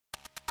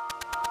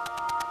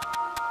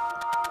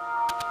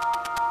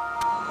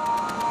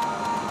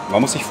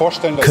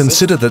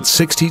Consider that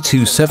 60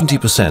 to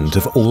 70%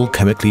 of all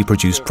chemically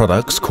produced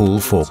products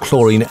call for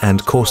chlorine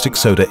and caustic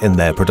soda in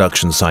their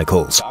production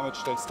cycles.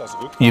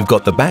 You've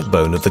got the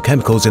backbone of the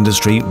chemicals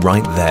industry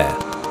right there.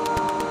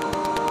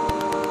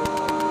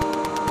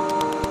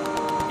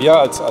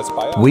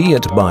 We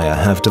at Bayer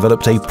have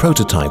developed a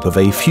prototype of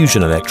a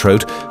fusion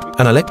electrode,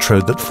 an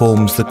electrode that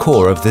forms the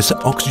core of this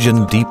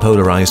oxygen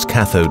depolarized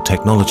cathode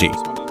technology.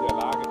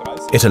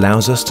 It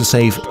allows us to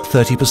save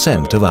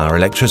 30% of our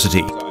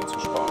electricity.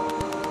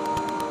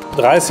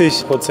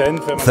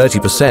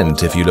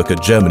 30%, if you look at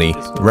Germany,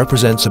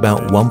 represents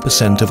about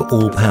 1% of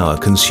all power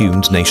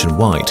consumed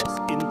nationwide.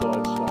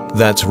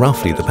 That's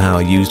roughly the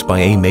power used by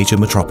a major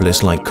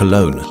metropolis like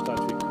Cologne.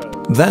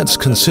 That's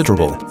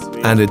considerable,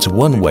 and it's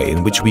one way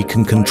in which we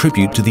can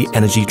contribute to the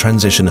energy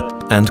transition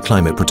and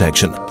climate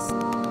protection.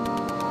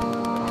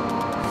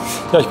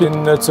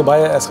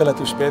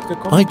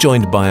 I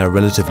joined Bayer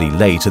relatively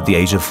late at the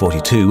age of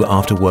 42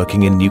 after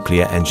working in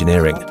nuclear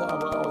engineering.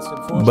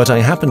 But I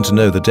happen to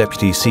know the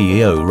deputy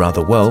CEO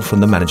rather well from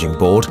the managing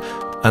board,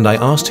 and I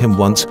asked him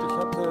once,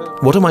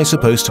 "What am I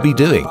supposed to be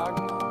doing?"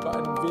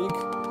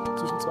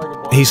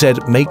 He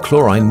said, "Make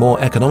chlorine more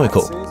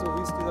economical."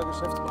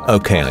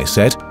 "Okay," I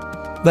said,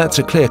 "that's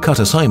a clear-cut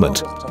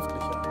assignment."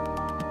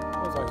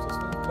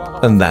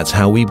 And that's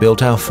how we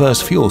built our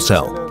first fuel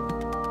cell.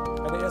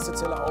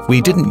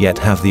 We didn't yet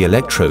have the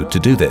electrode to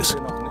do this.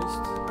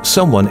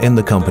 Someone in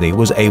the company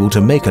was able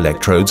to make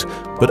electrodes,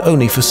 but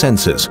only for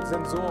sensors.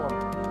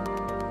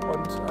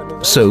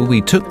 So we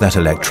took that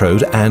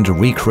electrode and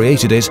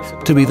recreated it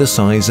to be the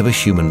size of a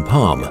human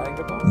palm,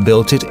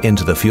 built it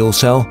into the fuel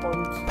cell,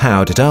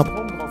 powered it up,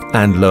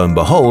 and lo and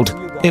behold,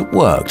 it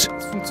worked.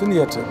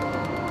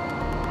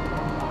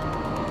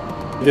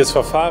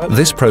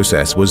 This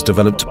process was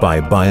developed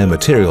by Bayer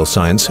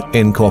MaterialScience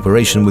in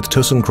cooperation with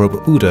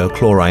ThyssenKrupp Uhde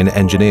Chlorine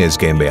Engineers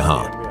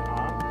GmbH.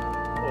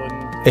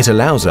 It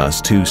allows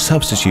us to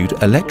substitute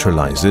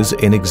electrolyzers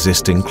in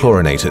existing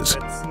chlorinators,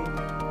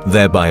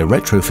 thereby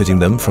retrofitting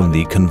them from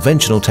the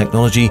conventional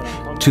technology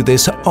to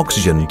this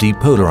oxygen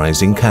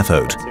depolarizing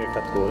cathode.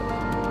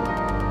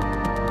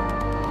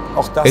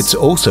 It's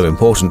also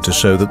important to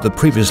show that the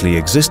previously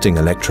existing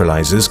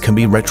electrolyzers can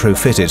be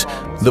retrofitted,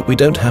 that we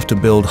don't have to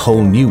build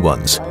whole new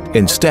ones.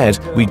 Instead,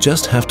 we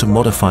just have to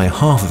modify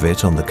half of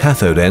it on the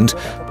cathode end,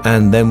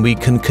 and then we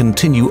can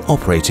continue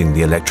operating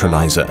the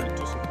electrolyzer.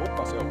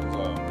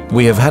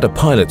 We have had a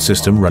pilot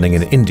system running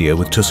in India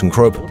with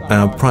ThyssenKrupp,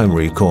 our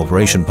primary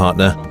cooperation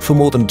partner, for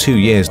more than 2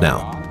 years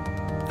now.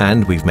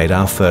 And we've made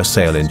our first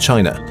sale in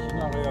China.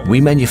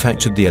 We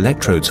manufactured the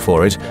electrodes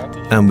for it,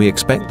 and we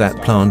expect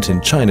that plant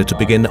in China to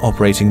begin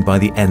operating by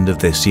the end of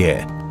this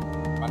year.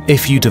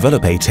 If you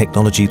develop a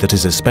technology that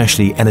is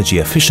especially energy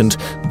efficient,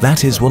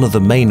 that is one of the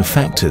main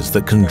factors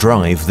that can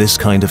drive this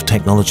kind of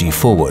technology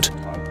forward.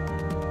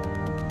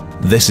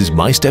 This is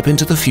my step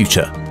into the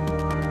future.